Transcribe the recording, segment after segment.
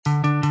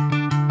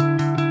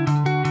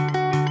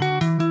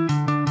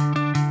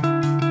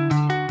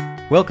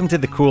Welcome to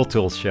the Cool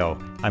Tools Show.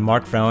 I'm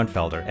Mark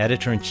Frauenfelder,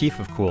 Editor-in-Chief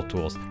of Cool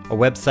Tools, a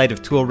website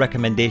of tool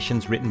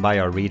recommendations written by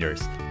our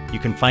readers. You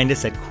can find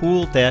us at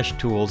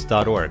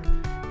cool-tools.org.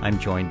 I'm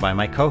joined by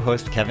my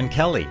co-host, Kevin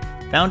Kelly,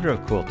 founder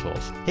of Cool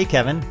Tools. Hey,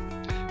 Kevin.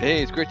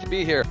 Hey, it's great to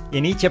be here.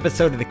 In each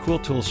episode of the Cool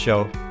Tools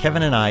Show,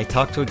 Kevin and I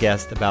talk to a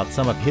guest about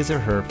some of his or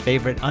her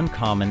favorite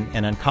uncommon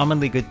and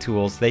uncommonly good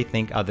tools they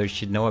think others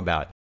should know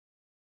about.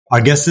 Our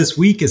guest this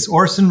week is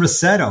Orson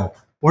Rossetto.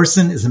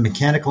 Orson is a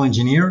mechanical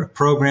engineer,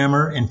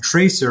 programmer, and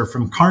tracer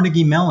from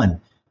Carnegie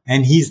Mellon,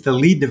 and he's the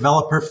lead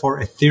developer for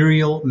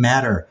Ethereal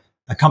Matter,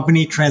 a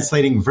company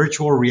translating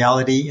virtual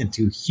reality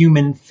into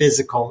human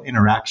physical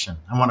interaction.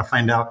 I want to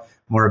find out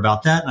more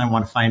about that, and I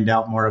want to find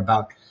out more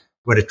about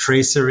what a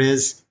tracer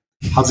is.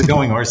 How's it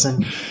going,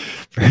 Orson?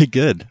 Very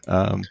good.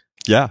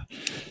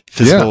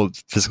 Physical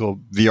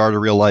VR to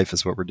real life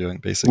is what we're doing,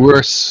 basically.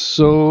 We're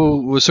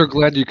so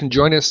glad you can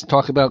join us and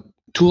talk about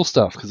tool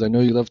stuff, because I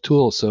know you love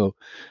tools. So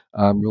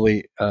I'm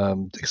really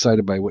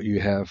excited by what you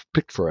have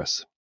picked for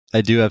us.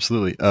 I do,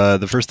 absolutely.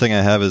 The first thing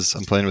I have is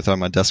I'm playing with on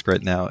my desk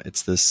right now.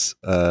 It's this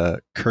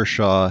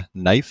Kershaw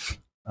knife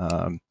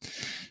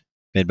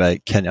made by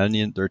Ken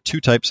Onion. There are two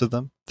types of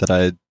them that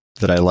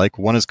I like.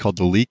 One is called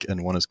the Leek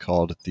and one is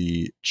called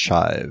the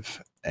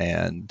Chive.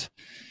 And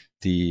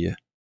the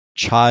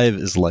Chive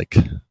is like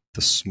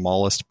the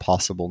smallest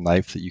possible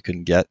knife that you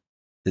can get.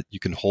 You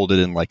can hold it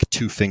in like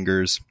two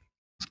fingers.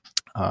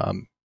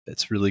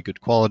 It's really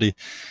good quality.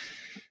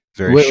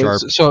 Very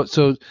sharp.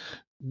 So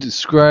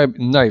describe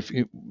knife.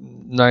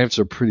 Knives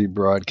are pretty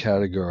broad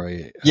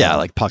category. Yeah,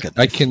 like pocket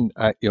knife.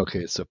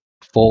 It's a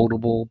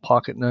foldable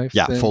pocket knife.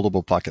 Yeah, then?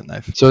 Foldable pocket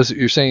knife. So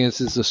you're saying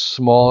this is the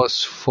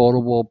smallest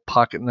foldable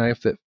pocket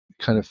knife that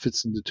kind of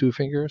fits into two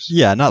fingers?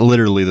 Yeah, not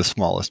literally the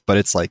smallest, but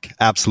it's like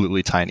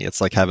absolutely tiny.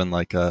 It's like having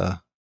like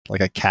a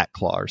cat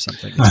claw or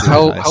something. It's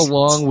really nice. How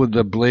long would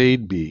the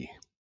blade be?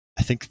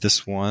 I think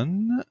this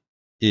one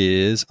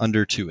is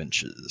under 2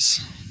 inches.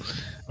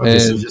 Okay,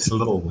 so just a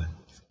little one.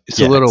 It's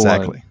a little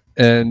exactly. one.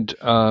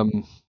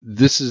 And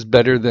this is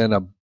better than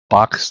a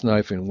box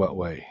knife in what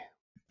way?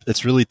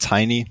 It's really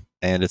tiny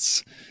and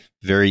it's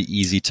very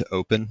easy to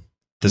open.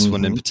 This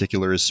one in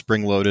particular is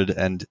spring-loaded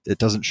and it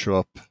doesn't show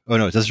up. Oh,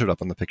 no, it doesn't show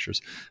up on the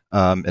pictures.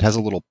 It has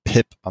a little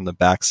pip on the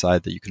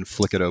backside that you can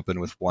flick it open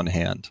with one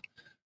hand.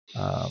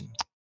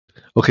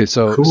 Okay,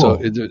 so cool. So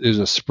there's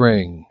a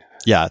spring.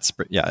 Yeah,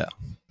 yeah.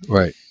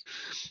 Right.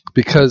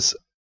 Because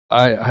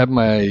I have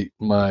my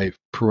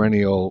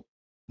perennial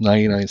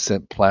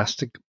 99-cent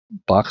plastic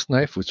box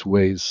knife, which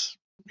weighs,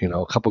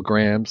 a couple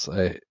grams.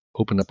 I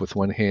open up with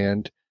one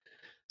hand.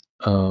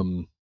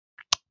 Trying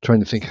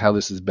to think how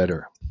this is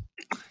better.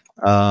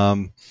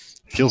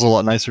 Feels a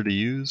lot nicer to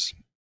use.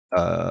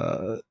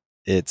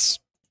 It's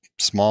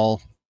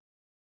small.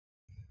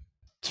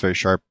 It's very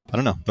sharp. I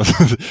don't know.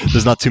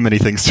 There's not too many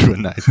things to a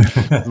knife,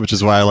 which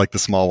is why I like the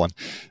small one.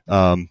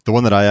 The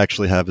one that I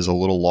actually have is a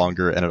little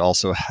longer, and it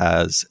also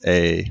has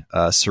a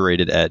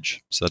serrated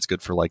edge, so that's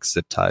good for like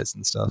zip ties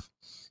and stuff.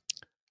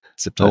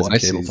 Zip ties and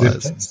cable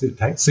ties. Zip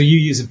ties. So you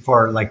use it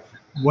for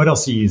what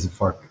else do you use it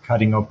for?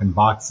 Cutting open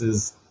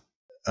boxes?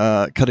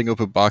 Cutting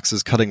open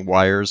boxes, cutting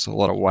wires, a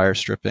lot of wire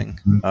stripping,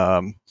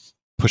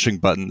 pushing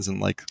buttons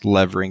and like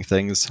levering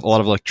things. A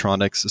lot of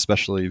electronics,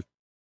 especially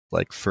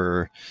like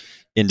for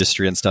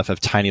industry and stuff, have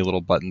tiny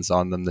little buttons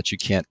on them that you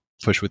can't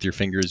push with your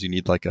fingers. You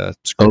need like a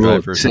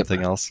screwdriver or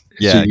something else.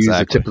 Yeah, so you exactly.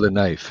 use the tip of the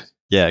knife.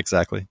 Yeah,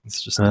 exactly.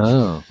 It's just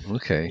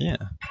okay. Yeah,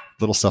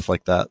 little stuff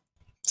like that.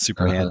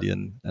 Super handy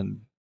and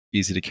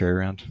easy to carry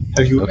around.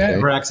 Have you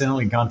ever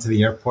accidentally gone to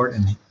the airport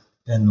and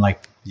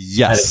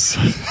Yes.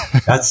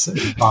 That's a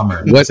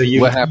bummer. What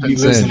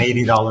happens? You lose an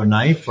 $80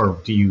 knife, or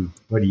what do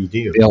you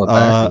do?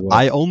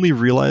 I only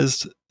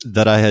realized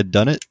that I had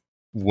done it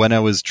when I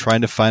was trying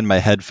to find my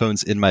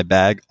headphones in my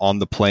bag on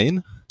the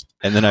plane,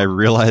 and then I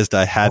realized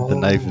I had the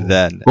knife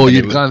then. Oh,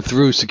 you've gone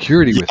through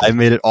security with it. I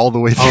made it all the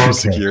way through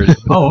security.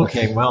 Oh,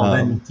 okay. Well,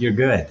 then you're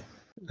good.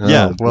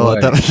 Yeah. Well,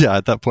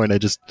 at that point, I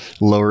just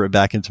lower it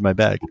back into my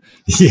bag.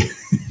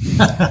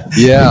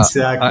 Yeah.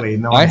 Exactly.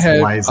 No one's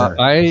wiser.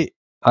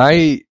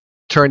 I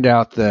turned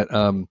out that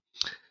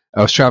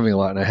I was traveling a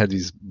lot, and I had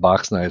these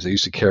box knives. I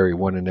used to carry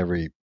one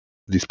in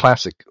these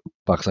plastic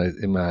box knives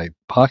in my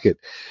pocket.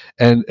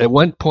 And at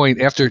one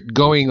point, after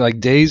going like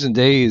days and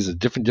days of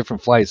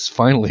different flights,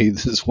 finally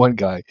this one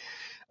guy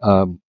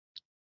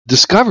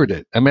discovered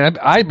it. I mean,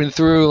 I'd been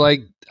through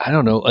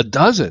a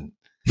dozen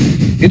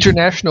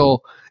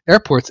international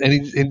airports, and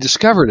he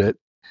discovered it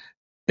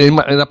in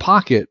a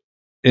pocket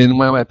in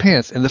my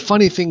pants. And the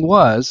funny thing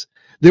was,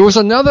 there was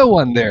another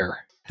one there.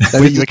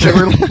 There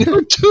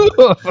were two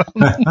of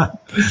them.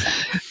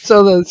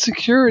 So the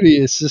security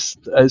is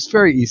it's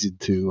very easy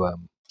to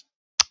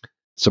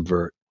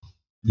subvert.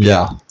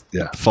 Yeah.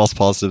 False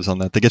positives on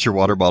that. They get your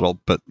water bottle,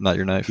 but not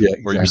your knife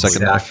or your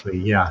second knife.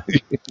 Yeah.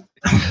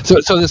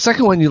 So the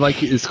second one you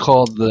like is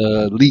called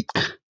the Leek.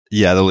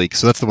 Yeah, the Leek.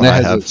 So that's the one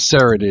I have.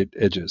 Serrated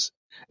edges,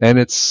 and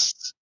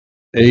it's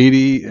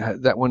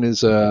 $80. That one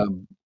is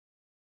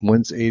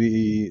one's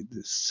 $80.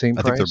 The same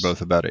price. I think they're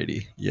both about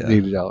 $80. Yeah,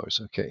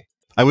 $80. Okay.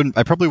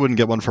 I probably wouldn't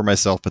get one for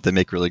myself, but they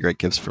make really great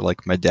gifts for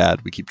like my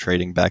dad. We keep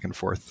trading back and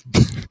forth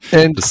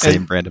And the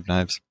same brand of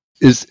knives.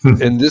 is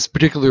in this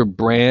particular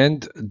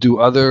brand, do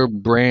other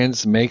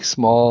brands make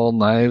small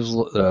knives,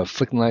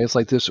 flick knives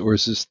like this, or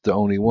is this the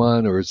only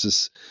one, or is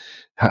this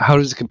how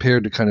does it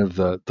compare to kind of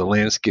the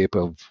landscape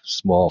of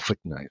small flick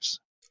knives?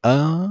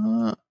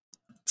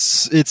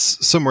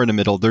 It's somewhere in the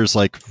middle. There's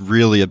like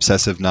really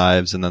obsessive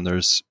knives, and then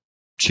there's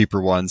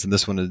cheaper ones. And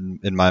this one,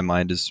 in my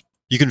mind, is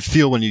you can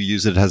feel when you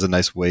use it. It has a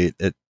nice weight.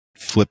 It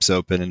flips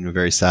open in a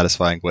very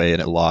satisfying way,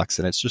 and it locks.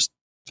 And it's just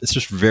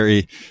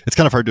very. It's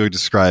kind of hard to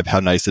describe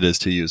how nice it is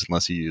to use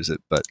unless you use it,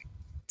 but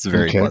it's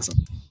very pleasant.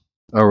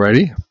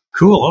 Alrighty.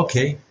 Cool.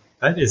 Okay,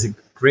 that is a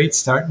great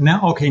start.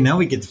 Now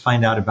we get to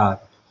find out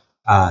about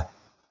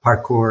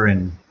parkour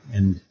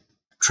and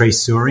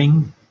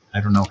traceuring. I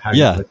don't know how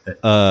you put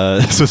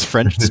that. So it's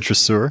French. It's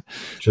traceur.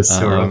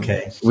 Traceur.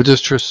 Okay. What does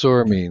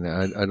traceur mean?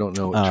 I don't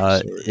know. What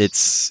traceur is.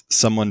 It's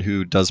someone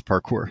who does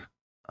parkour.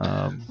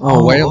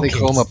 Why don't they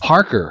call him a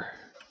Parker?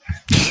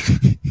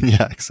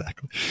 Yeah,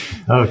 exactly.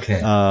 Okay.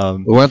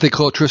 Why don't they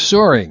call it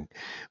traceuring?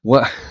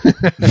 What?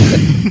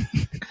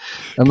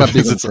 I'm not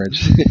big on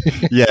French.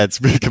 Yeah,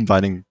 it's really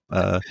combining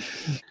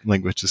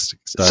linguistic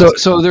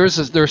styles. So there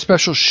are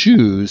special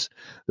shoes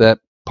that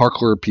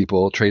parkour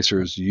people,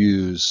 tracers,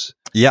 use.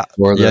 Yeah.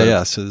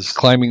 So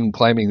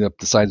climbing up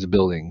the sides of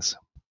buildings.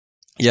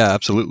 Yeah,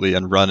 absolutely,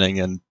 and running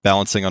and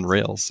balancing on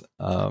rails.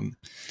 And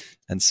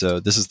so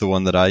this is the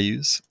one that I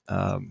use.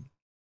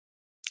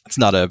 It's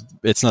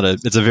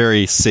a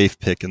very safe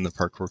pick in the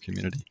parkour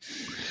community.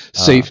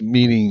 Safe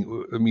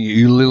meaning,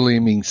 you literally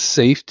mean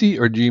safety,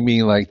 or do you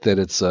mean like that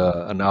it's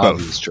an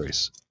obvious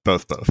choice?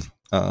 Both.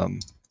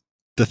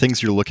 The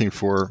things you're looking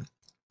for,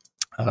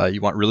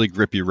 you want really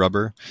grippy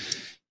rubber.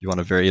 You want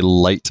a very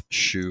light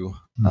shoe.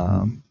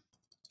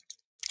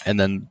 And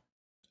then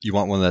you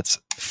want one that's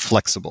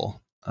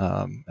flexible.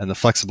 And the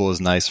flexible is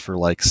nice for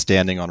like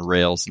standing on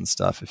rails and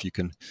stuff. If you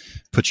can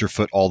put your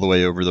foot all the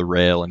way over the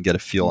rail and get a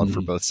feel on for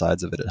both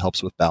sides of it, it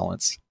helps with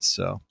balance.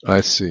 So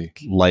I see.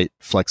 Light,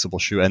 flexible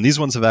shoe. And these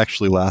ones have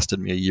actually lasted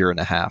me a year and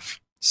a half.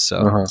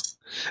 So,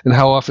 And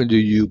how often do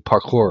you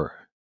parkour?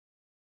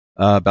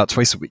 About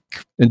twice a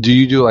week. And do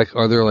you do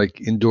are there like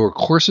indoor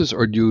courses,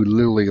 or do you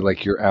literally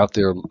like you're out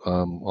there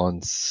on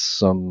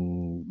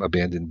some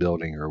abandoned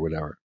building or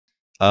whatever?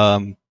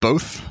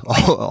 Both,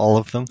 all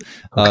of them.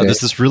 There's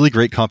this really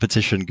great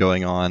competition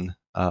going on,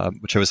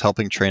 which I was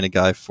helping train a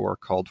guy for,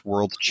 called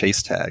World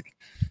Chase Tag.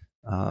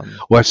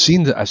 I've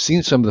seen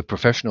some of the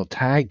professional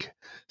tag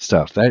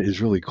stuff. That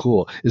is really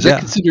cool. Is that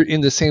considered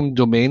in the same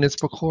domain as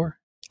parkour?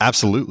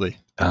 Absolutely.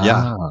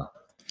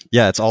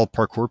 Yeah, it's all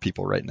parkour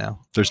people right now.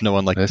 There's no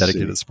one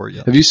dedicated to the sport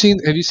yet. Have you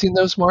seen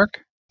those,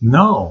 Mark?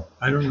 No,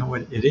 I don't know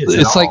what it is.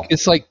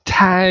 It's like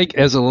tag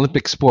as an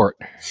Olympic sport.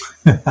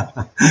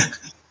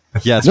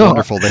 Yeah, it's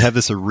wonderful. They have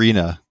this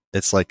arena.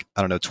 It's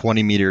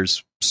 20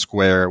 meters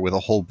square with a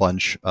whole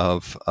bunch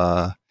of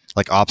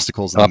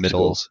obstacles in the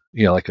middle.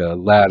 Yeah, like a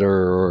ladder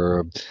or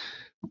a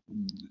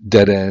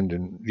dead end,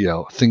 and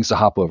things to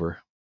hop over.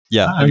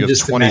 Yeah, you have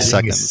 20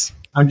 seconds.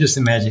 I'm just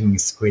imagining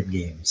Squid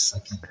Games.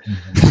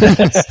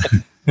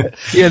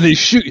 Yeah, they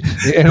shoot,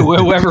 and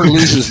whoever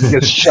loses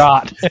gets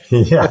shot.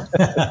 Yeah.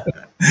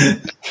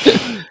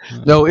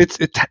 No, it's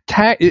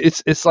tag.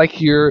 It's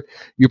like you're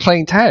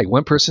playing tag.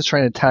 One person's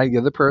trying to tag the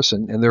other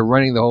person, and they're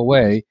running the whole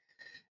way,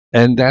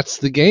 and that's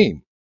the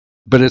game.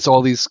 But it's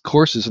all these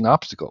courses and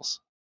obstacles.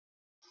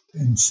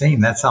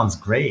 Insane. That sounds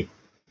great.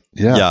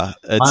 Yeah,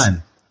 it's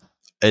fun.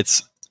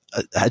 It's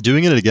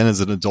doing it again as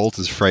an adult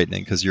is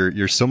frightening because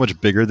you're so much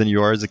bigger than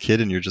you are as a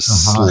kid, and you're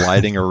just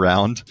sliding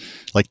around,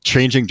 like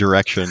changing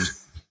direction.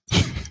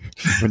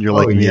 When you're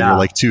like me, and you're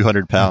like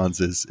 200 pounds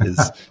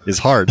is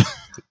hard.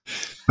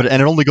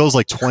 And it only goes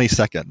 20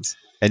 seconds,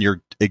 and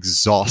you're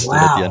exhausted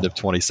at the end of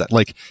 20 seconds.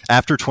 Like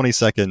after 20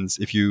 seconds,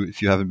 if you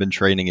haven't been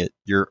training it,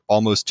 you're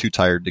almost too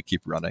tired to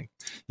keep running.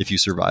 If you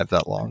survive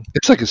that long,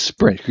 it's like a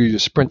sprint. You're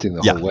just sprinting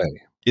the whole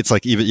way.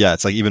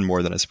 It's even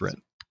more than a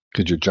sprint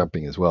because you're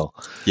jumping as well.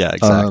 Yeah,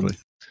 exactly.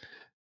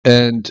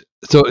 And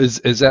so is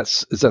that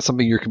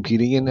something you're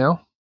competing in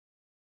now?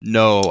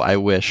 No, I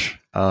wish.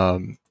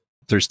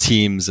 There's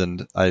teams,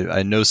 and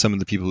I know some of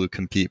the people who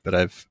compete, but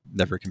I've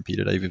never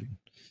competed.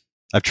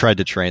 I've tried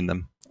to train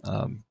them,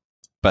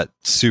 but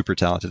super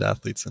talented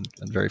athletes and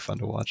very fun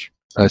to watch.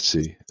 I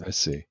see.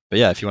 But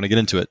yeah, if you want to get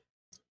into it,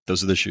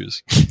 those are the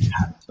shoes.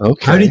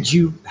 Okay. How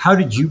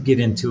did you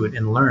get into it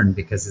and learn?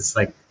 Because it's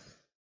not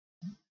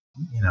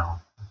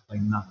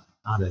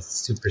a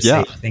super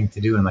safe thing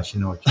to do unless you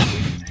know what you're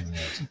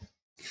doing.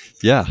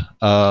 Yeah.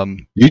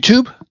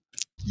 YouTube?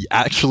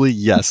 Actually,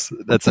 yes,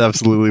 that's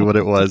absolutely what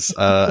it was.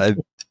 I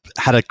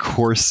had a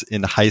course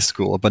in high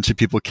school. A bunch of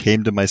people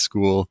came to my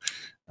school,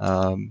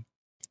 and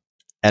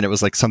it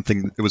was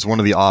it was one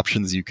of the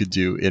options you could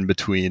do in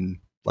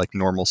between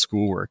normal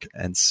schoolwork.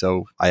 And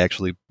so I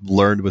actually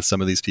learned with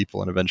some of these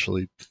people, and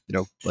eventually,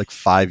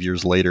 5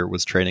 years later,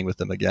 was training with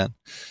them again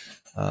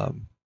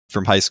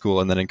from high school.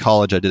 And then in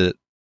college, I did it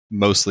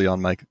mostly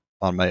on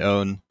my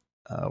own.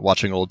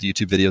 watching old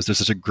YouTube videos. There's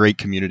such a great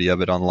community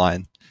of it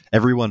online.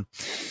 Everyone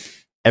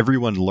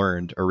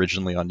learned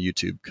originally on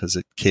YouTube because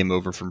it came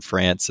over from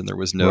France and there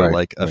was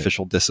no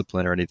official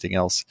discipline or anything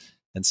else.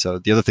 And so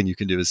the other thing you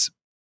can do is,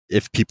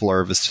 if people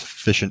are of a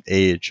sufficient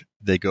age,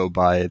 they go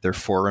by their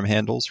forum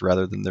handles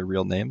rather than their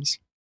real names.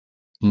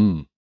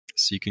 Mm.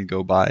 So you can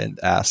go by and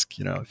ask,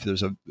 if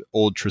there's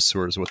old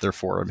Tresors, what their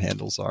forum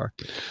handles are.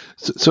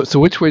 So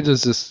which way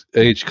does this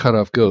age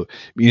cutoff go?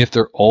 I mean, if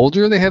they're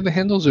older, they have the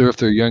handles, or if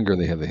they're younger,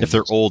 they have the handles? If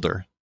they're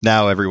older.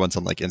 Now everyone's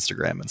on like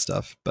Instagram and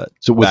stuff, but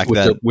so back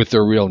then with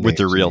their real names, with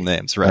their real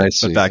names, right?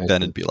 But back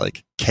then it'd be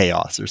like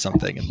Chaos or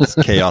something, and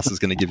Chaos is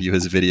going to give you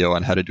his video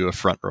on how to do a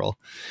front roll.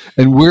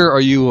 And where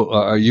are you?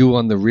 Are you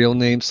on the real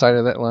name side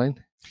of that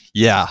line?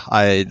 Yeah,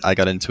 I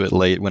got into it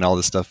late when all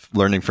this stuff,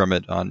 learning from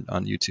it on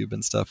YouTube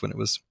and stuff, when it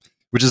was,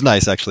 which is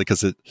nice actually,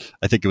 because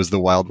I think it was the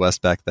Wild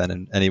West back then,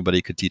 and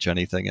anybody could teach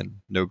anything and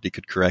nobody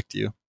could correct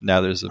you.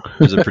 Now there's a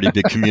pretty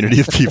big community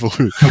of people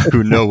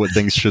who know what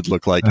things should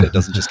look like, and it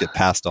doesn't just get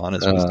passed on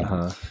as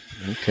wisdom.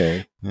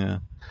 Okay. Yeah.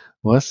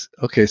 Well,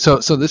 okay. So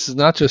this is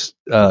not just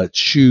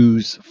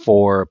shoes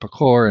for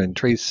parkour and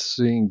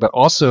tracing, but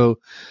also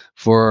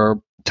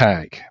for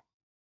tag.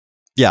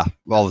 Yeah,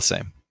 all the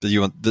same.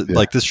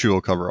 Like this shoe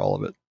will cover all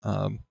of it.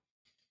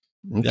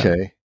 Okay.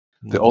 Yeah.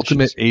 The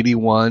Ultimate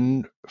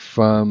 81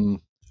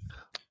 from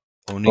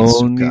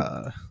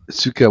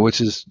Onitsuka,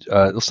 which is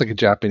looks like a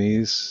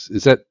Japanese.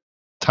 Is that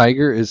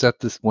Tiger? Is that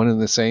this one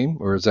and the same,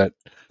 or is that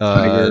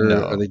Tiger?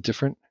 No. Are they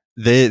different?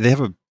 They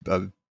have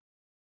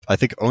I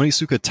think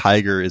Onitsuka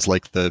Tiger is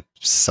like the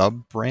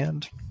sub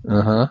brand.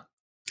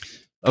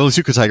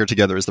 Onitsuka Tiger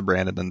together is the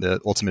brand, and then the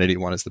Ultimate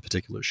 81 is the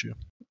particular shoe.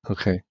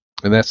 Okay,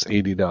 and that's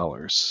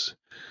 $80.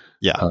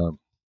 Yeah,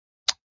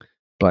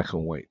 black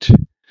and white.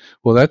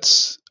 Well,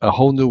 that's a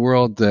whole new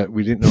world that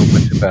we didn't know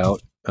much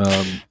about.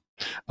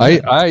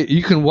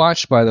 You can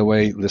watch, by the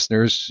way,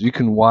 listeners, you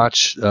can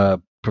watch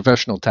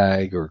professional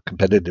tag, or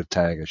competitive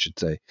tag, I should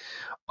say,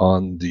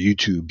 on the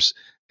YouTubes,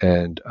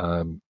 and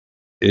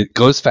it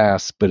goes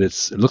fast, but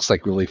it looks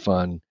like really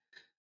fun,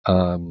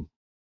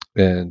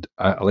 and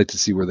I like to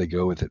see where they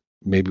go with it.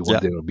 Maybe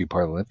one day it'll be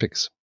part of the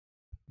Olympics.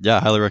 Yeah, I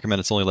highly recommend.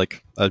 It's only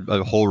like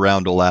a whole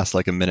round will last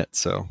like a minute,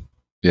 so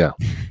yeah.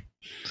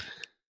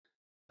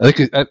 I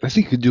think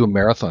you could do a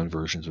marathon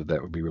versions of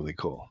that. Would be really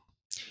cool.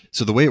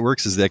 So the way it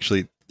works is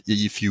actually,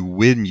 if you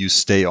win, you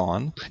stay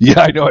on. Yeah,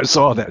 I know. I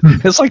saw that.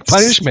 It's like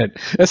punishment.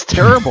 That's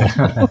terrible.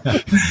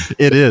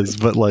 It is,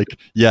 but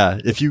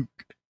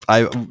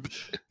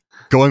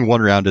going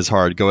one round is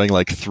hard. Going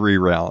like 3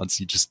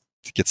 rounds, it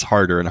gets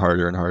harder and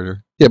harder and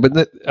harder. Yeah,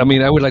 but I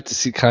would like to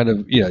see kind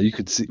of, you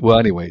could see. Well,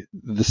 anyway,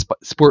 the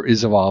sport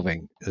is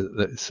evolving.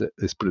 Let's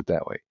put it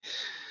that way.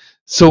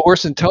 So,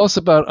 Orson, tell us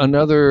about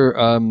another,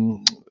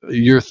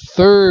 your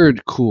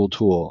third cool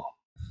tool.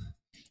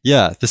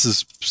 Yeah, this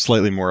is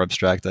slightly more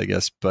abstract, I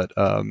guess, but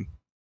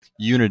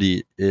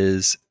Unity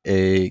is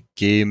a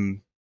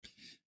game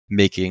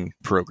making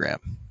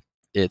program.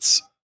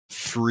 It's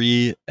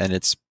free, and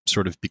it's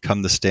sort of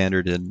become the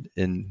standard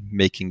in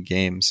making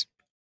games.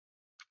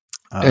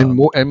 And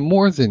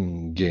more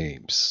than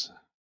games.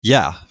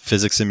 Yeah,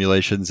 physics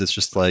simulations. It's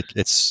just like,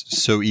 it's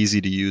so easy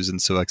to use and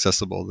so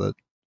accessible that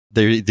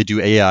they do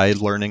AI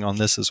learning on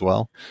this as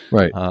well.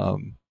 Right.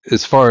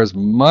 As far as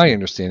my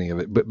understanding of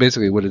it, but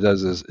basically what it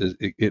does is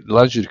it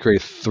allows you to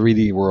create a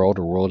 3D world,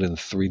 or world in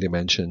 3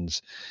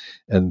 dimensions,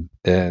 and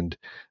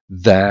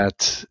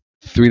that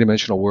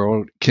 3-dimensional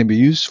world can be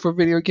used for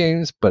video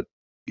games, but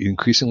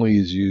increasingly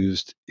is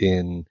used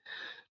in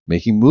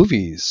making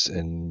movies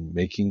and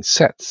making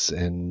sets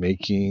and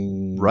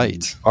making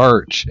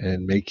art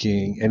and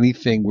making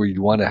anything where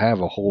you want to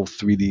have a whole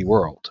 3D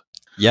world.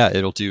 Yeah,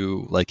 it'll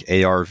do like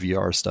AR,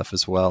 VR stuff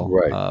as well.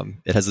 Right.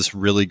 It has this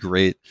really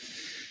great,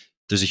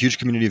 there's a huge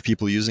community of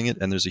people using it,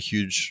 and there's a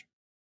huge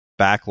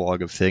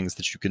backlog of things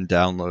that you can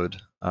download.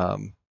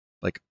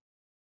 Like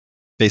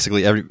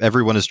basically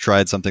everyone has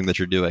tried something that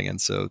you're doing, and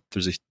so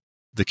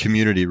the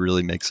community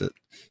really makes it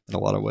in a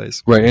lot of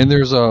ways. Right, and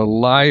there's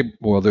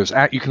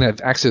you can have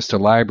access to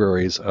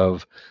libraries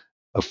of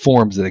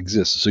forms that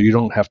exist, so you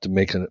don't have to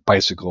make a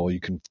bicycle.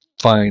 You can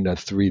find a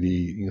 3D.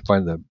 You can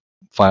find the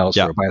files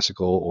for a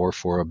bicycle, or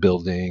for a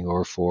building,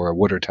 or for a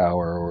water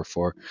tower, or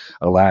for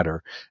a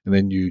ladder, and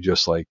then you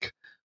just like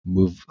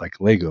move like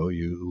Lego.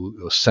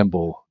 You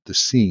assemble the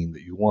scene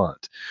that you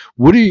want.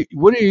 What are you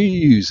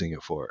using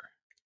it for?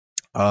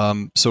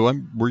 So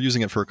we're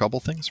using it for a couple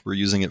things. We're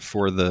using it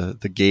for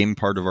the game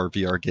part of our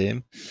VR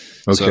game.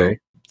 Okay. So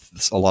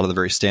it's a lot of the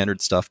very standard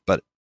stuff,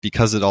 but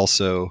because it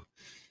also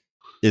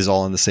is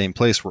all in the same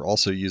place, we're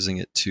also using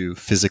it to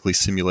physically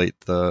simulate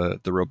the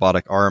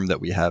robotic arm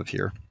that we have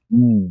here.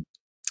 Mm.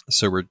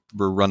 So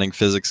we're running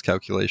physics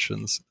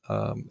calculations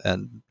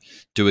and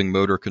doing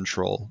motor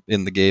control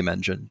in the game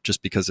engine,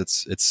 just because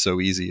it's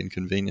so easy and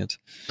convenient.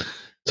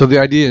 So the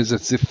idea is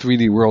that the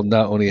 3D world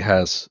not only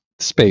has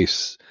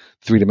space,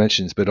 3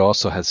 dimensions, but it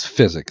also has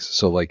physics.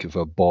 So like if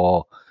a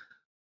ball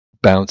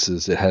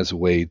bounces, it has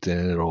weight,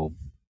 and it'll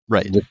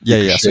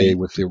ricochet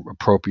with the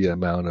appropriate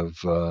amount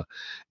of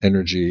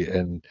energy,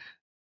 and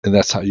and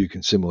that's how you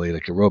can simulate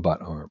like a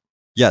robot arm.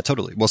 Yeah,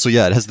 totally. Well, so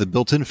yeah, it has the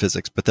built-in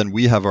physics, but then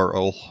we have our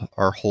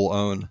whole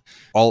own.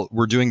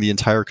 We're doing the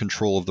entire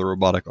control of the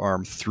robotic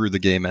arm through the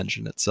game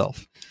engine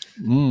itself.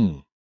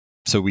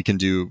 So we can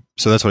do.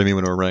 So that's what I mean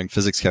when we're running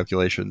physics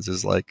calculations.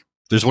 Is like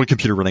there's one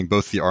computer running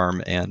both the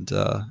arm and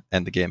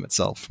the game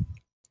itself.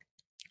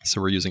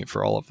 So we're using it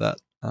for all of that.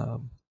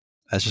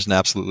 It's just an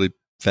absolutely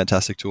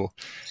fantastic tool.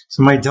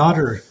 So my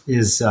daughter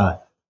is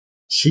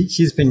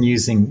she's been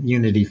using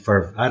Unity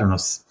for, I don't know,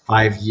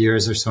 5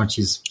 years or so, and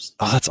she's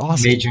that's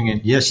awesome. Majoring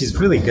in, yeah, she's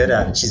really good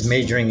at it. She's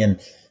majoring in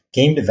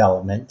game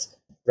development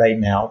right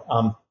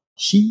now.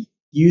 She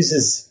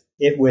uses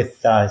it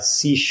with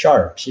C#.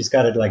 She's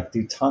got to like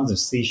do tons of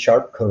C#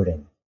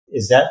 coding.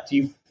 Is that,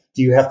 do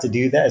you have to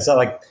do that? Is that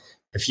like,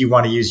 if you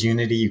want to use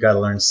Unity, you got to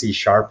learn C#?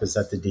 Is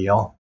that the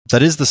deal?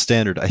 That is the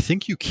standard. I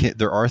think you can't.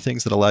 There are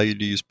things that allow you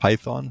to use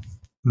Python.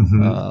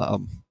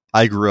 Mm-hmm.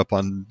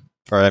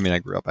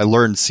 I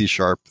learned C#,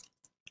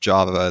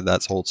 Java,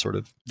 that's whole sort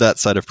of that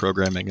side of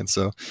programming, and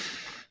so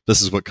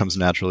this is what comes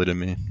naturally to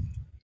me.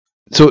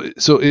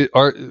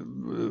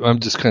 I'm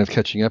just kind of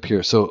catching up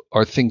here. So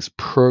are things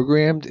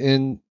programmed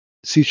in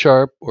C#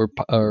 or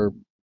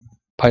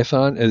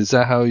Python? And is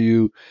that how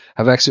you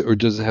have access, or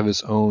does it have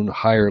its own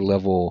higher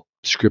level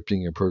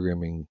scripting and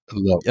programming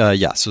level?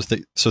 Yeah. So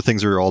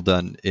things are all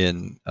done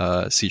in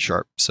C#.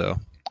 So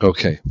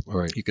okay, all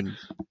right. You can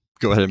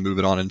go ahead and move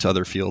it on into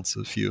other fields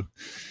if you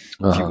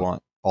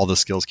want. All the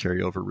skills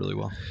carry over really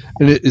well.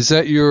 And is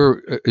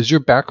your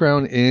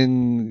background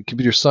in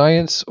computer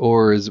science,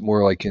 or is it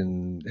more like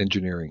in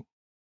engineering?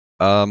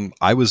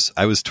 I was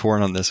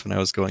torn on this when I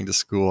was going to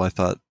school. I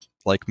thought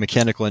like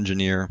mechanical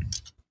engineer,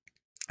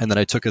 and then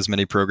I took as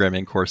many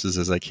programming courses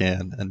as I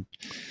can, and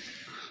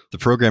the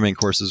programming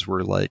courses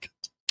were like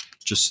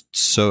just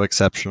so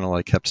exceptional.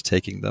 I kept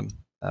taking them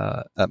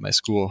at my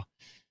school,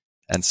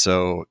 and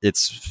so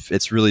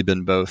it's really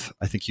been both.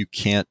 I think you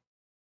can't.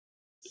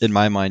 In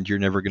my mind, you're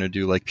never going to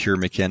do like pure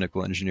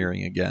mechanical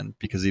engineering again,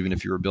 because even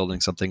if you were building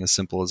something as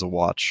simple as a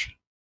watch,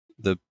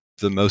 the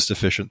most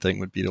efficient thing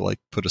would be to like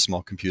put a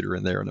small computer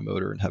in there and a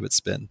motor and have it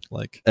spin.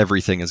 Like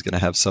everything is going to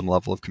have some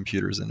level of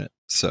computers in it.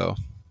 So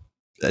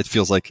it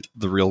feels like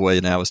the real way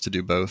now is to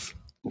do both.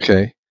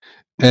 Okay.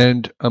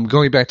 And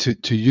going back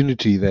to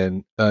Unity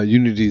then,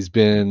 Unity's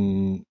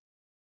been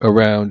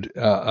around.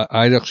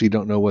 I actually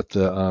don't know what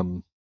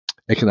the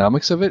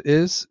economics of it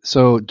is.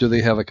 So do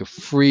they have like a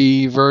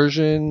free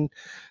version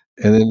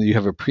and then you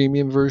have a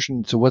premium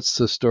version? So what's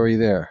the story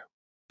there?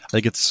 I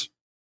think it's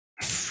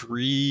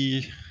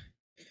free.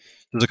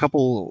 There's a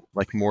couple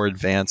like more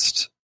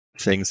advanced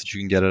things that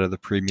you can get out of the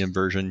premium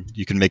version.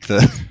 You can make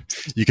the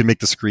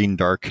screen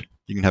dark.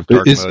 You can have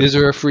dark mode. Is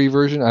there a free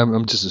version?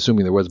 I'm just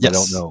assuming there was, but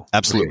yes, I don't know.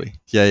 Absolutely.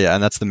 Okay. Yeah,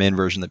 and that's the main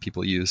version that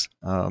people use.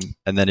 And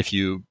then if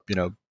you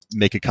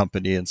make a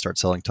company and start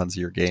selling tons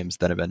of your games,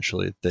 then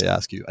eventually they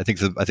ask you. I think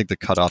the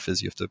cutoff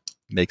is you have to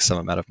make some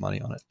amount of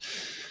money on it.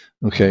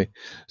 Okay,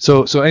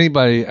 so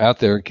anybody out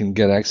there can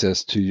get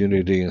access to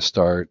Unity and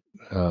start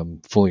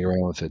fooling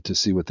around with it to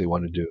see what they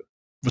want to do.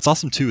 What's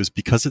awesome too is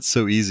because it's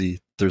so easy.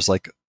 There's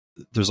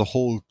a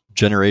whole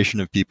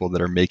generation of people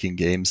that are making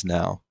games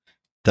now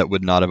that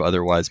would not have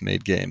otherwise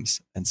made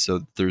games, and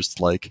so there's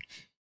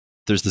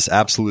this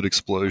absolute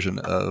explosion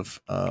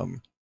of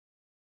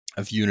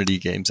Unity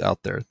games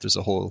out there. There's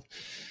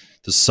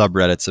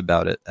subreddits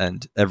about it,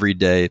 and every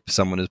day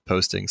someone is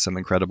posting some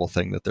incredible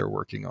thing that they're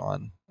working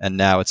on. And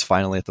now it's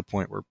finally at the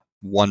point where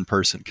one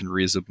person can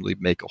reasonably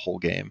make a whole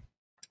game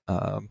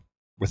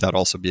without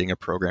also being a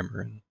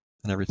programmer and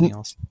everything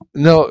else.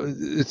 No,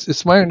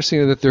 it's my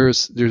understanding that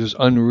there's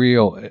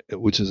Unreal,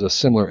 which is a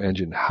similar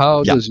engine.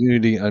 How does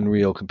Unity and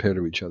Unreal compare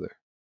to each other?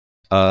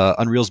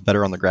 Unreal's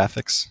better on the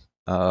graphics.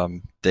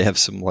 They have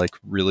some like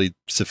really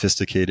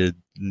sophisticated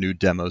new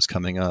demos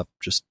coming up,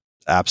 just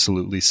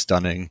absolutely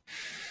stunning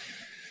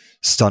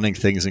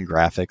things in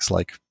graphics,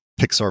 like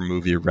Pixar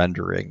movie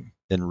rendering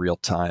in real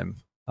time.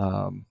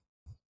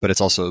 But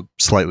it's also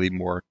slightly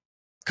more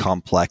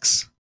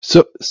complex.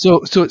 So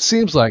it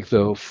seems like,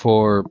 though,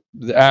 for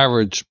the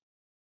average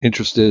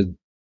interested,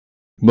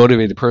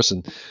 motivated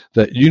person,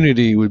 that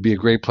Unity would be a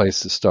great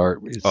place to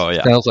start. It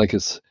sounds like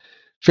it's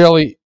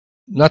fairly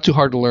not too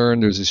hard to learn.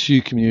 There's this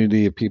huge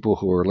community of people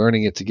who are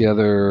learning it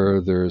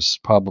together. There's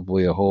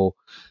probably a whole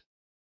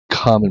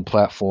common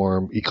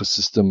platform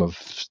ecosystem of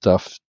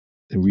stuff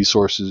and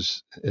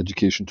resources,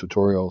 education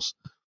tutorials.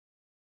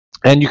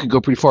 And you can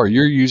go pretty far.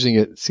 You're using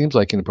it seems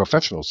like in a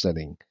professional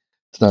setting.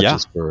 It's not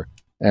just for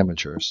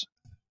amateurs.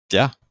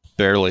 Yeah,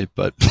 barely,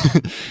 but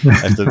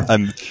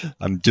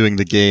I'm doing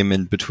the game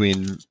in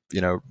between,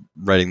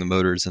 writing the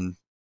motors and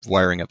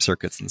wiring up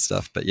circuits and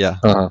stuff. But yeah.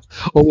 Oh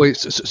wait,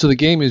 so the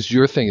game is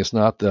your thing. It's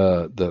not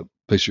the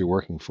place you're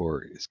working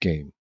for. It's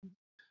game.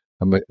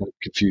 I'm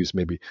confused.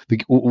 Maybe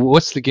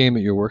what's the game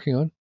that you're working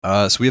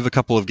on? So we have a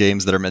couple of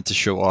games that are meant to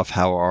show off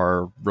how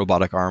our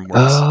robotic arm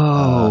works.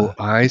 Oh,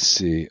 I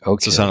see.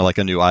 Okay. So it's kind of like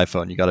a new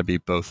iPhone. You got to be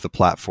both the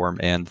platform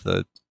and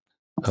the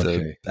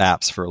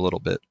apps for a little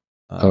bit.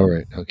 All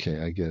right. Okay,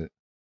 I get it.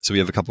 So we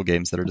have a couple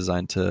games that are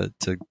designed to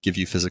give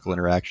you physical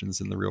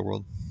interactions in the real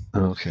world.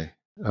 Okay.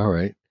 All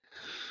right.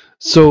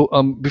 So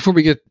before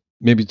we get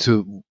maybe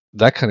to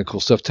that kind of cool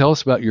stuff, tell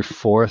us about your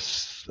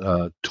fourth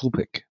tool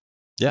pick.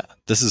 Yeah,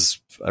 this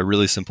is a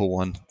really simple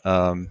one.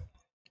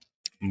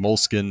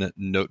 Moleskine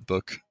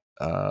notebook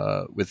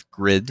with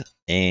grid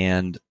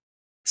and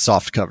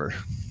soft cover.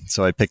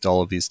 So I picked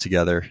all of these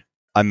together.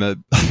 I'm a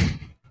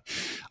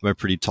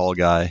pretty tall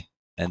guy,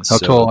 and how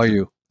tall are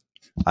you?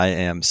 I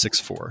am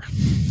 6'4".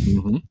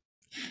 Mm-hmm.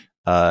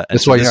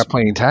 That's why you're not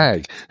playing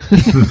tag.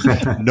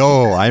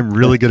 No, I'm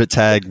really good at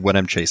tag when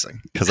I'm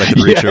chasing because I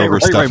can reach over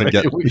stuff and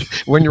get.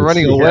 When you're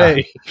running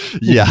away.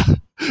 Yeah,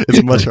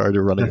 it's much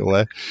harder running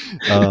away.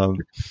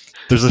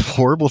 There's a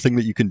horrible thing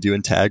that you can do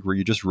in tag where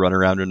you just run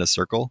around in a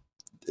circle.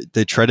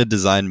 They try to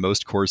design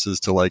most courses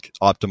to like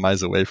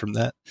optimize away from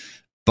that,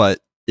 but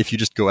if you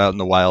just go out in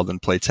the wild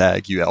and play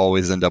tag, you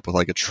always end up with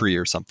like a tree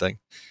or something.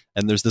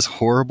 And there's this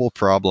horrible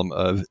problem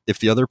of if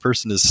the other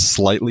person is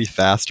slightly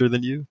faster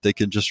than you, they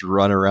can just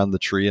run around the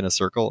tree in a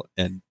circle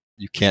and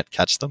you can't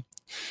catch them.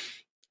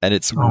 And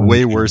it's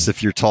way worse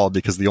if you're tall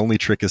because the only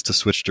trick is to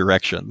switch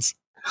directions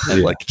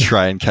and like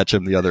try and catch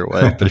them the other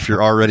way. But if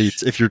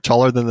you're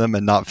taller than them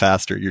and not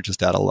faster, you're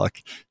just out of luck.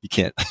 You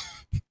can't.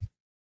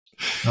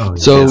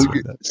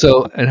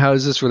 So, and how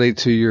does this relate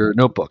to your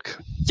notebook?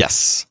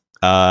 Yes.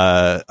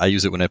 I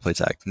use it when I play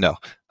tag. No.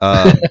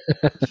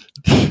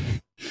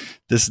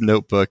 This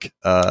notebook,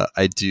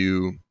 I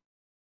do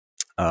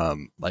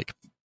like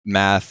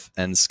math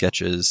and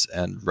sketches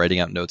and writing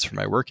out notes for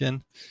my work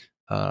in.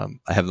 I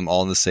have them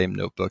all in the same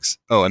notebooks.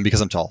 Oh, and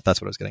because I'm tall,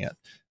 that's what I was getting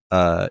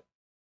at.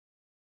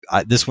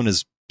 This one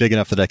is big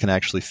enough that I can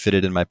actually fit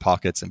it in my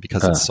pockets, and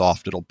because it's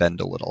soft, it'll bend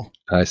a little.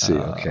 I see.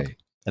 Okay.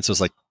 And so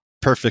it's like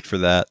perfect for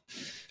that.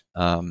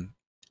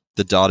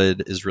 The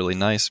dotted is really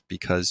nice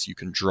because you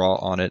can draw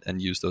on it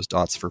and use those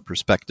dots for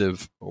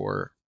perspective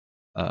or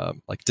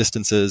like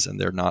distances, and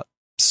they're not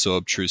so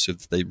obtrusive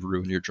that they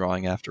ruin your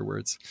drawing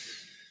afterwards.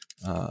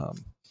 I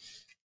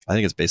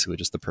think it's basically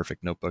just the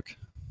perfect notebook.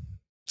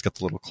 It's got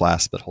the little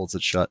clasp that holds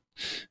it shut.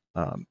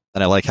 And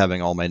I like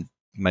having all my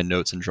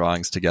notes and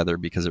drawings together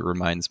because it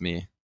reminds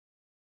me,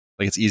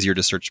 like it's easier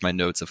to search my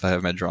notes if I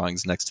have my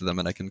drawings next to them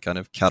and I can kind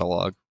of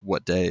catalog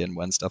what day and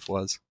when stuff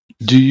was.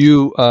 Do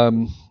you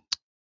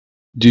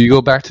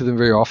go back to them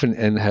very often,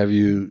 and have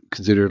you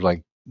considered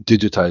like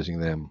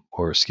digitizing them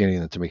or scanning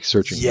them to make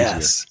searching easier?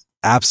 Yes,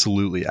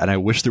 absolutely. And I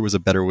wish there was a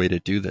better way to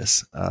do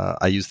this.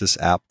 I use this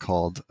app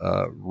called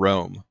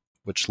Roam,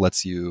 which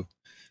lets you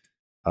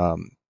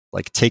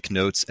like take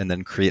notes and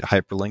then create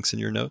hyperlinks in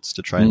your notes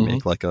to try and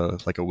make like a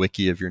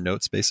wiki of your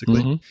notes,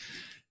 basically. Mm-hmm.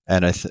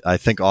 And I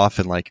think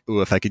often like,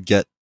 ooh, if I could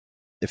get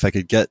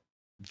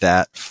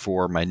that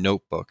for my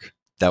notebook,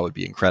 that would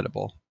be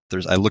incredible.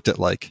 I looked at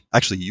like,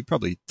 actually,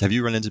 have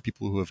you run into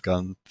people who have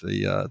gone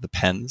the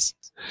pens?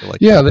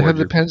 They have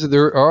the pens.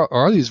 There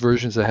are these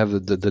versions that have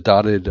the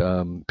dotted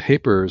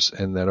papers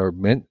and that are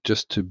meant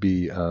just to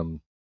be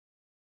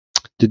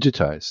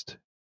digitized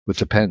with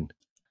the pen.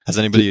 Has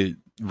anybody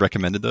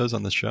recommended those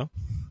on this show?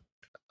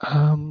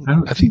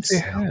 I think they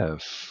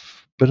have,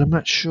 but I'm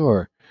not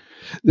sure.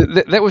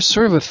 That was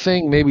sort of a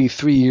thing maybe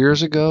 3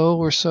 years ago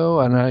or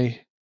so, and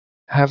I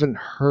haven't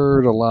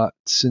heard a lot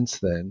since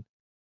then.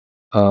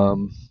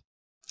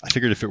 I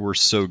figured if it were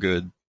so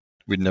good,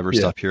 we'd never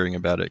stop hearing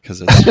about it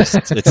because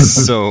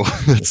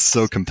it's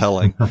so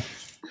compelling.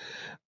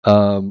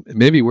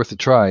 Maybe worth a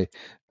try,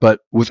 but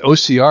with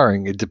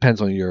OCRing, it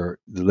depends on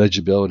the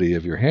legibility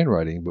of your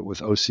handwriting. But with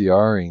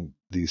OCRing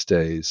these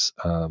days,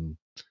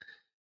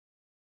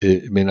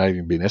 it may not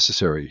even be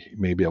necessary.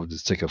 You may be able to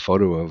just take a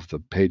photo of the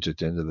page at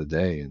the end of the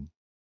day, and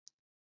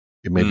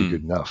it may be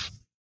good enough.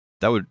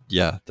 That'd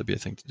be a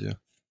thing to do.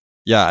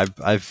 Yeah,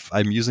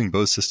 I'm using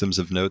both systems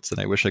of notes, and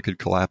I wish I could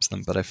collapse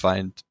them, but I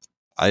find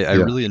I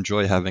really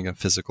enjoy having a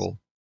physical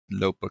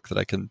notebook that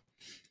I can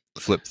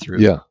flip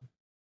through. Yeah,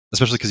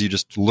 especially because you're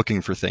just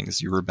looking for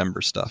things, you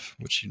remember stuff,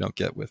 which you don't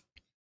get with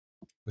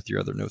your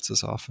other notes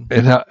as often.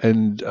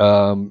 And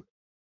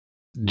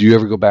do you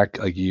ever go back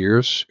like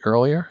years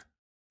earlier?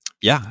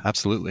 Yeah,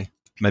 absolutely.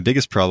 My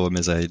biggest problem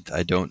is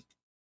I don't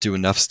do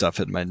enough stuff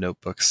in my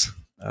notebooks.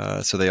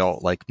 So they all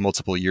like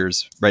multiple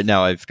years. Right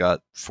now I've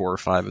got 4 or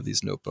 5 of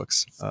these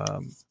notebooks.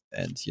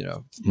 And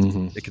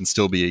it can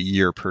still be a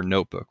year per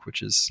notebook,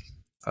 which is,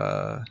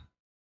 I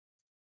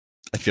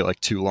feel like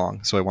too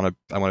long. So I want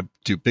to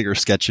do bigger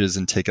sketches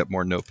and take up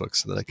more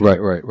notebooks so that I can.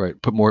 Right.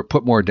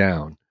 Put more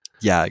down.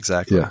 Yeah,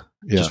 exactly. Yeah.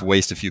 Just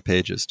waste a few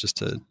pages just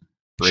to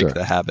break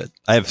the habit.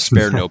 I have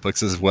spare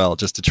notebooks as well,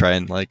 just to try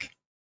and like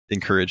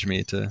encourage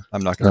me to,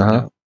 I'm not going to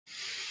run out.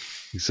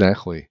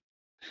 Exactly.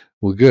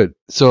 Well, good.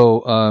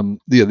 So,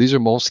 these are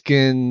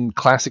Moleskine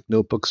classic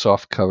notebook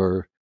soft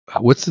cover.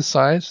 What's the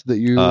size that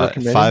you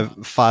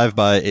recommend? 5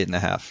 by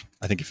 8.5.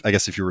 I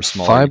guess if you were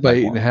smaller. 5 by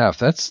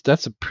 8.5.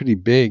 That's a pretty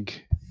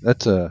big.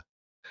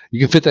 You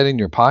can fit that in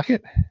your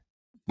pocket.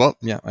 Well,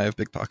 yeah, I have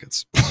big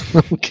pockets.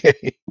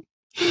 Okay.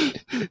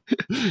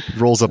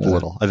 Rolls up a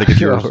little. I think if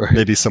you're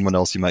maybe someone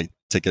else, you might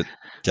take it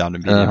down to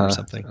medium or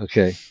something.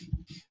 Okay.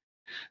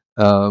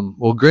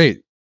 Well,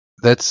 great.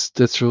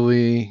 That's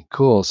really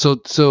cool.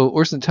 So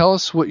Orson, tell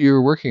us what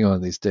you're working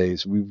on these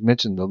days. We've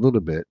mentioned a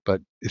little bit,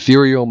 but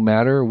ethereal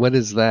matter, what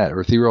is that?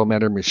 Or ethereal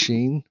matter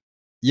machine?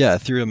 Yeah,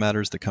 Ethereal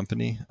Matter is the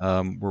company.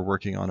 We're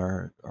working on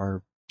our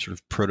sort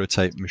of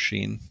prototype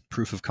machine,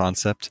 proof of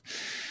concept.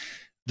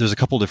 There's a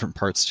couple different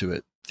parts to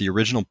it. The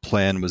original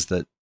plan was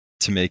that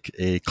to make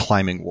a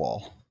climbing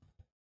wall,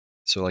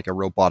 so like a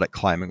robotic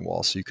climbing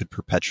wall, so you could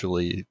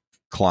perpetually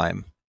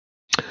climb.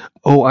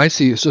 Oh, I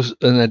see. So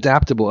an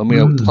adaptable,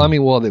 a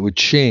climbing wall that would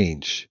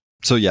change.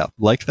 So yeah,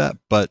 like that,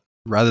 but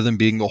rather than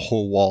being the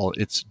whole wall,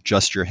 it's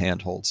just your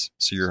handholds.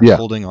 So you're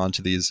holding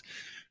onto these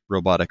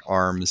robotic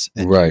arms,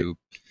 and you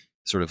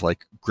sort of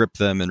like grip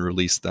them and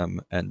release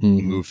them and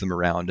move them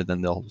around, and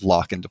then they'll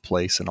lock into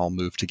place and all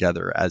move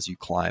together as you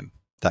climb,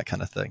 that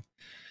kind of thing.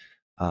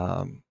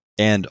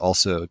 And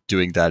also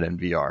doing that in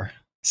VR.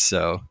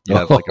 So you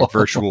have like a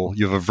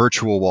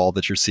virtual wall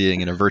that you're seeing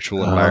in a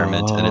virtual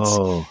environment, and it's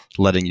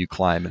letting you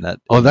climb in that.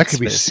 That could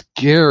be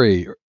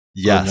scary.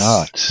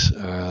 Yes. Or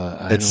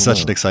not. It's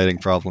such an exciting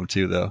problem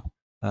too, though.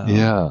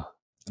 Yeah.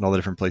 And all the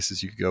different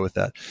places you could go with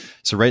that.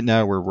 So right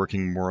now we're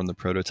working more on the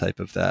prototype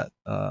of that.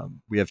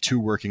 We have 2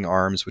 working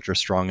arms, which are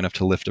strong enough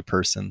to lift a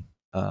person.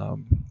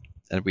 And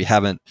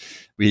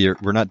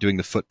we're not doing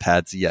the foot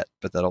pads yet,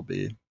 but that'll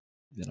be,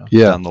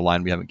 down the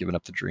line. We haven't given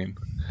up the dream.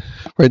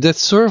 Right. That's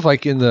sort of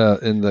like in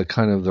the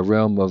kind of the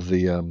realm of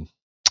the, what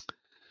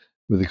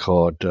do they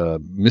call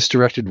it?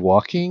 Misdirected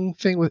walking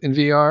thing in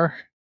VR.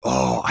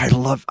 Oh,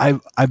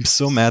 I'm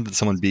so mad that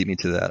someone beat me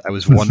to that. I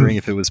was wondering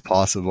if it was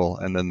possible,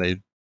 and then they.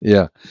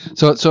 Yeah.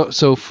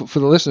 So for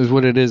the listeners,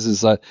 what it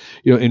is that,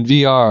 in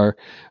VR,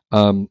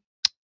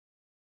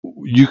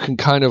 you can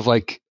kind of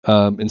like,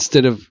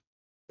 instead of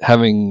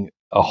having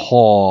a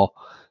hall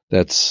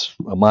that's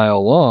a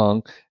mile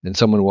long and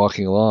someone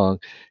walking along,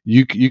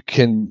 you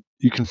can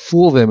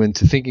fool them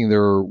into thinking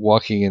they're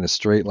walking in a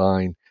straight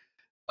line,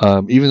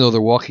 even though they're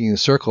walking in a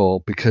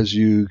circle, because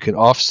you can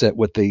offset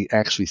what they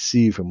actually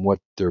see from what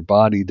their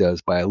body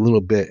does by a little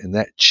bit, and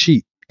that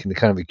cheat can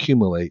kind of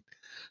accumulate.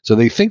 So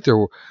they think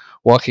they're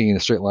walking in a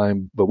straight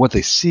line, but what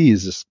they see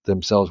is just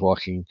themselves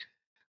walking.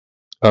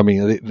 I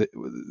mean,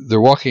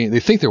 they're walking. They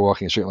think they're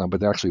walking in a straight line, but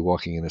they're actually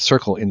walking in a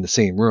circle in the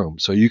same room.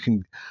 So you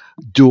can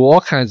do all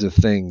kinds of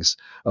things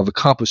of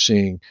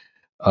accomplishing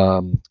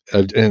an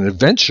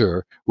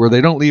adventure where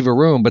they don't leave a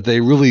room, but they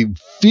really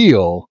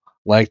feel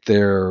like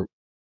they're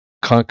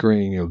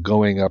conquering,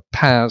 going up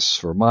paths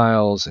for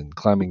miles and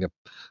climbing up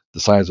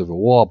the sides of a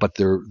wall. But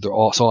they're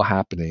also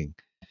happening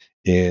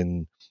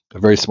in a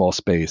very small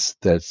space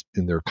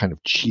and they're kind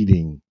of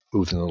cheating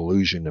with an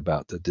illusion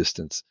about the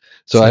distance.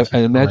 So I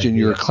imagine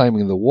you're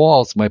climbing the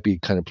walls might be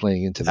kind of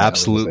playing into that.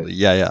 Absolutely.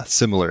 Yeah.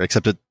 Similar,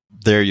 except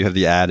there you have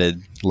the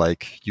added,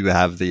 like you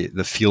have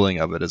the feeling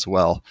of it as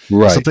well.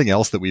 Right. Something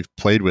else that we've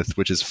played with,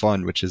 which is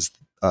fun, which is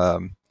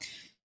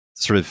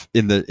sort of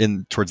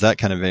towards that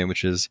kind of vein,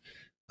 which is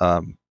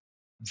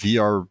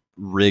VR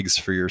rigs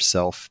for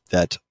yourself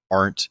that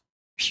aren't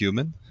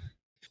human.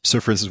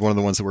 So for instance, one of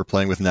the ones that we're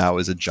playing with now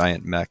is a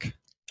giant mech.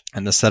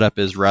 And the setup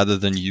is, rather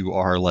than you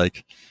are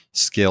like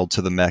scaled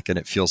to the mech and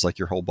it feels like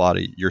your whole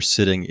body, you're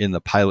sitting in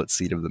the pilot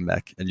seat of the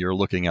mech and you're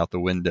looking out the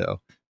window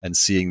and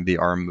seeing the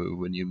arm move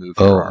when you move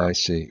your arm. I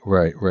see.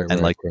 Right.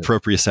 And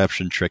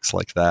proprioception tricks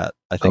like that,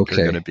 I think are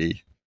going to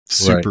be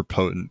super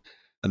potent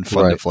and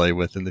fun to play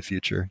with in the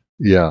future.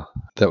 Yeah,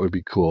 that would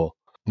be cool.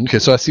 Okay,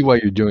 so I see why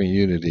you're doing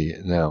Unity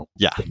now.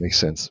 Yeah. That makes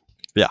sense.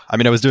 Yeah, I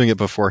mean, I was doing it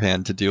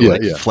beforehand to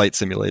do flight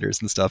simulators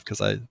and stuff, because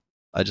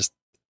I just,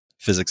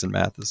 physics and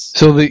math is...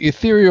 So the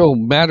ethereal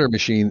matter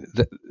machine,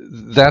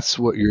 that's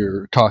what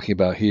you're talking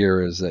about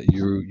here, is that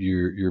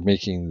you're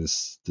making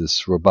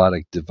this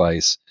robotic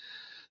device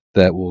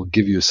that will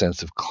give you a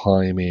sense of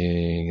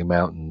climbing a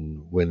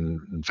mountain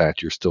when, in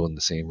fact, you're still in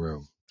the same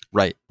room.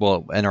 Right.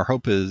 Well, and our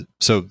hope is...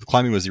 So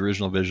climbing was the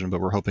original vision, but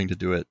we're hoping to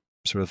do it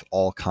sort of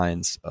all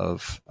kinds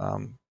of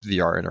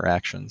VR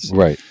interactions.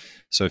 Right.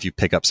 So if you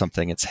pick up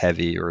something, it's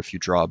heavy, or if you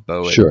draw a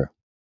bow, it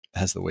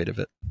has the weight of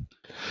it.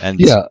 And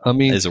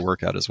is a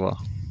workout as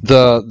well.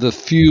 The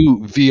few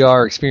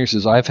VR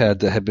experiences I've had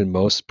that have been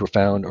most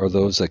profound are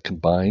those that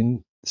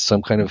combine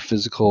some kind of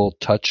physical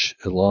touch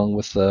along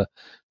with the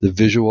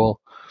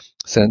visual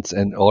sense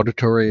and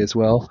auditory as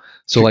well.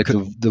 So like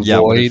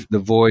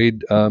the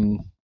void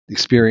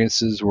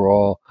experiences were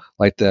all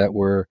like that,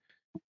 where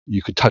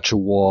you could touch a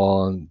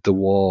wall and the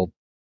wall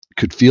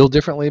could feel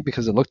differently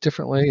because it looked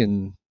differently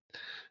and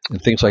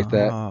things like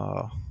that.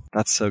 Oh,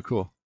 that's so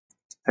cool.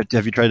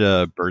 Have you tried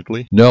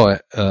Birdly? No, I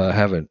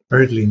haven't.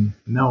 Birdly?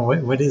 No,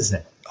 what is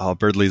it? Oh,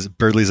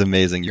 Birdly's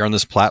amazing. You're on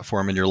this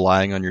platform and you're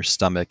lying on your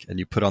stomach, and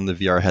you put on the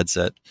VR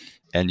headset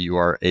and you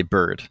are a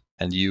bird,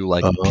 and you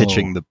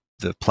pitching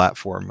the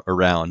platform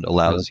around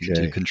allows you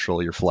to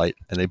control your flight,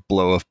 and they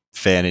blow a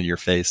fan in your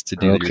face to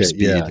do your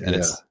speed,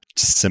 it's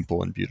just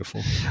simple and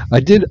beautiful. I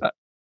did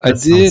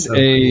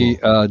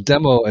a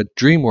demo at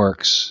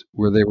DreamWorks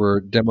where they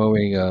were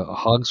demoing a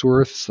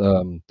Hogsworth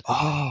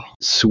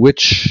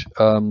Switch.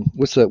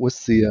 What's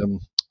the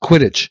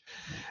Quidditch,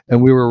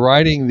 and we were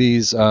riding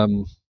these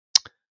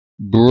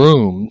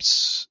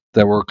brooms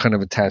that were kind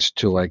of attached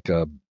to like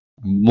a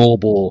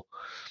mobile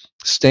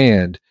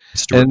stand.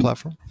 Stewart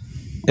platform.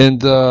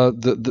 And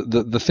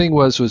the thing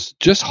was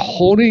just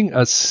holding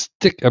a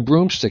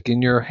broomstick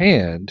in your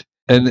hand,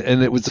 and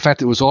it was the fact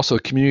that it was also a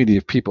community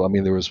of people. I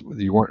mean,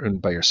 you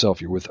weren't by yourself;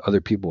 you were with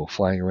other people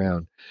flying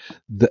around,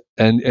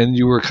 and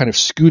you were kind of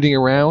scooting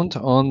around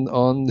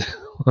on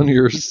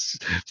your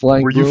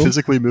flying. Were broom. you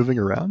physically moving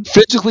around?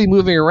 Physically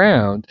moving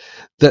around.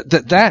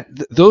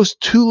 Those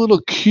two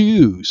little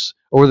cues,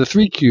 or the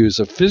three cues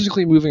of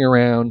physically moving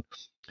around,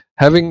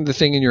 having the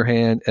thing in your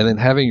hand, and then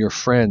having your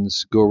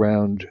friends go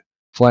around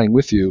flying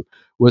with you,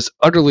 was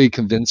utterly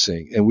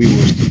convincing, and we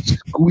were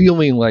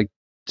squealing like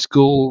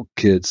school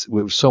kids. It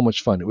was so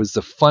much fun. It was the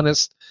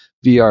funnest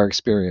VR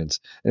experience,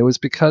 and it was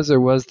because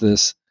there was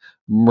this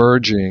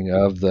merging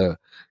of the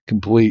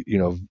complete,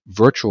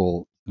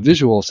 virtual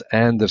visuals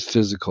and the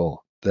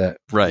physical that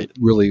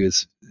really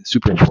is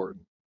super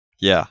important.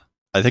 Yeah.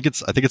 I think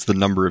it's the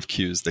number of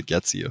cues that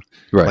gets you.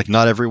 Right. Like,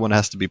 not everyone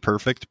has to be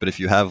perfect, but if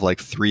you have like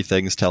 3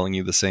 things telling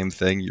you the same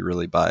thing, you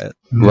really buy it.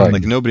 Right.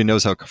 Like, nobody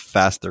knows how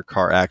fast their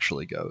car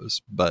actually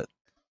goes,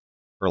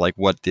 or like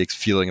what the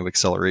feeling of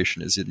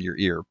acceleration is in your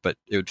ear, but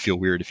it would feel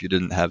weird if you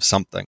didn't have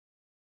something.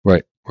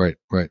 Right.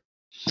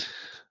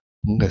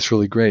 That's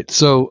really great.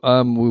 So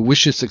we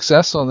wish you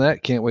success on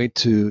that. Can't wait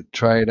to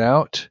try it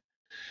out.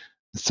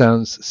 It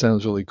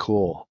sounds really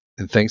cool.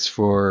 And thanks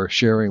for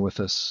sharing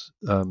with us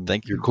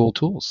Thank you. your cool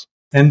tools.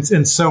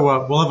 And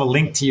so we'll have a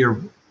link to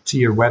your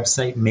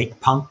website,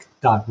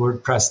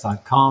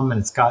 makepunk.wordpress.com, and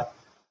it's got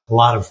a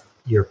lot of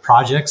your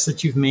projects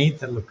that you've made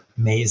that look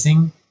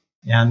amazing.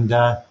 And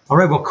all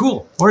right, well,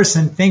 cool.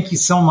 Orson, thank you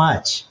so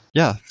much.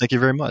 Yeah, thank you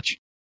very much.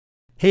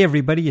 Hey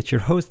everybody, it's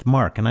your host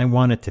Mark, and I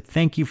wanted to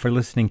thank you for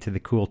listening to the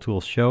Cool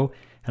Tools Show.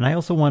 And I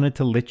also wanted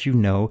to let you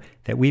know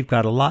that we've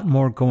got a lot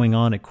more going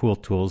on at Cool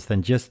Tools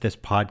than just this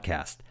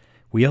podcast.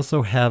 We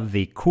also have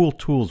the Cool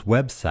Tools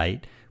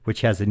website,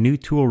 which has a new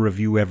tool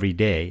review every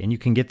day, and you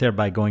can get there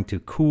by going to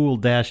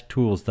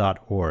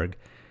cool-tools.org.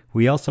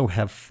 We also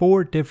have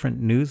 4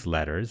 different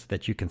newsletters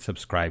that you can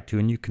subscribe to,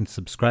 and you can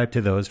subscribe to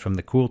those from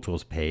the Cool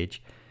Tools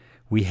page.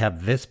 We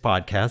have this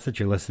podcast that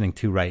you're listening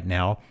to right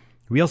now.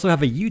 We also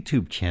have a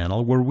YouTube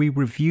channel where we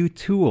review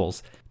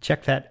tools.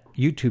 Check that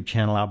YouTube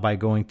channel out by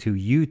going to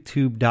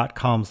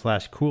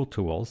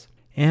youtube.com/cooltools.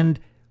 And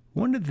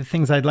one of the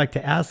things I'd like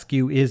to ask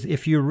you is,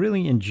 if you're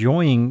really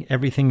enjoying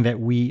everything that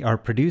we are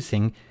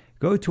producing,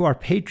 go to our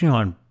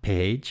Patreon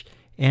page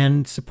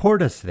and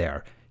support us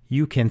there.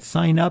 You can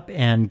sign up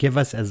and give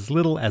us as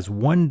little as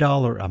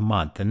 $1 a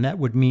month, and that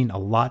would mean a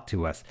lot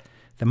to us.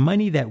 The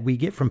money that we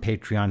get from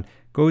Patreon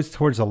goes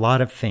towards a lot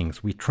of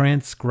things. We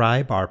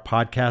transcribe our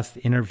podcast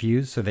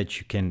interviews so that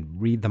you can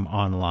read them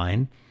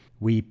online.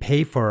 We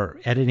pay for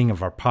editing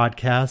of our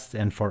podcasts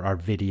and for our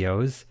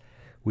videos.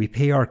 We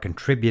pay our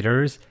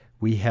contributors.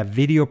 We have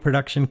video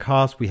production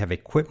costs. We have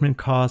equipment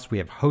costs. We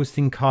have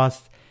hosting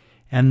costs.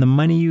 And the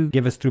money you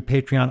give us through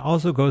Patreon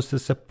also goes to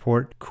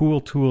support Cool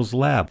Tools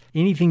Lab.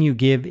 Anything you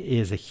give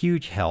is a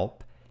huge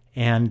help.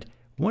 And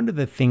one of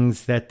the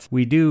things that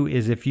we do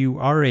is, if you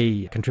are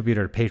a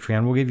contributor to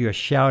Patreon, we'll give you a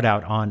shout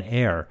out on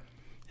air.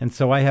 And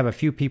so I have a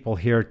few people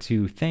here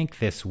to thank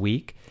this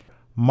week.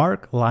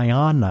 Mark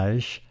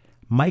Lyanaj,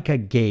 Micah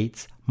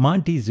Gates,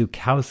 Monty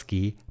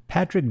Zukowski,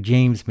 Patrick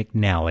James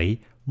McNally,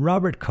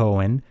 Robert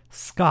Cohen,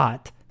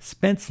 Scott,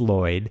 Spence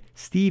Lloyd,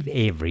 Steve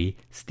Avery,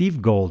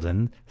 Steve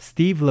Golden,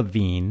 Steve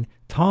Levine,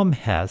 Tom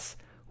Hess,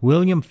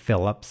 William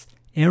Phillips,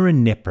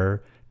 Aaron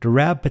Nipper,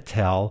 Durab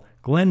Patel,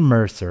 Glenn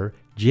Mercer,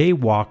 Jay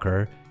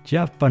Walker,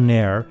 Jeff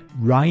Bonner,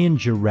 Ryan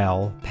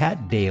Jarrell,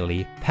 Pat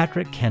Daly,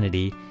 Patrick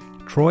Kennedy,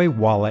 Troy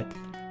Wallet,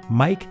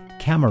 Mike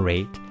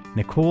Camerate,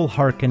 Nicole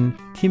Harkin,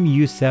 Tim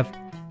Youssef,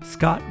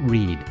 Scott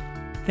Reed.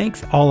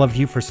 Thanks all of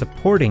you for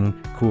supporting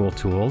Cool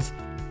Tools.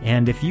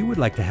 And if you would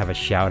like to have a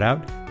shout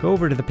out, go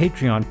over to the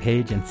Patreon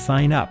page and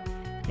sign up.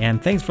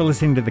 And thanks for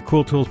listening to the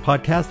Cool Tools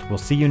podcast. We'll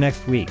see you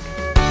next week.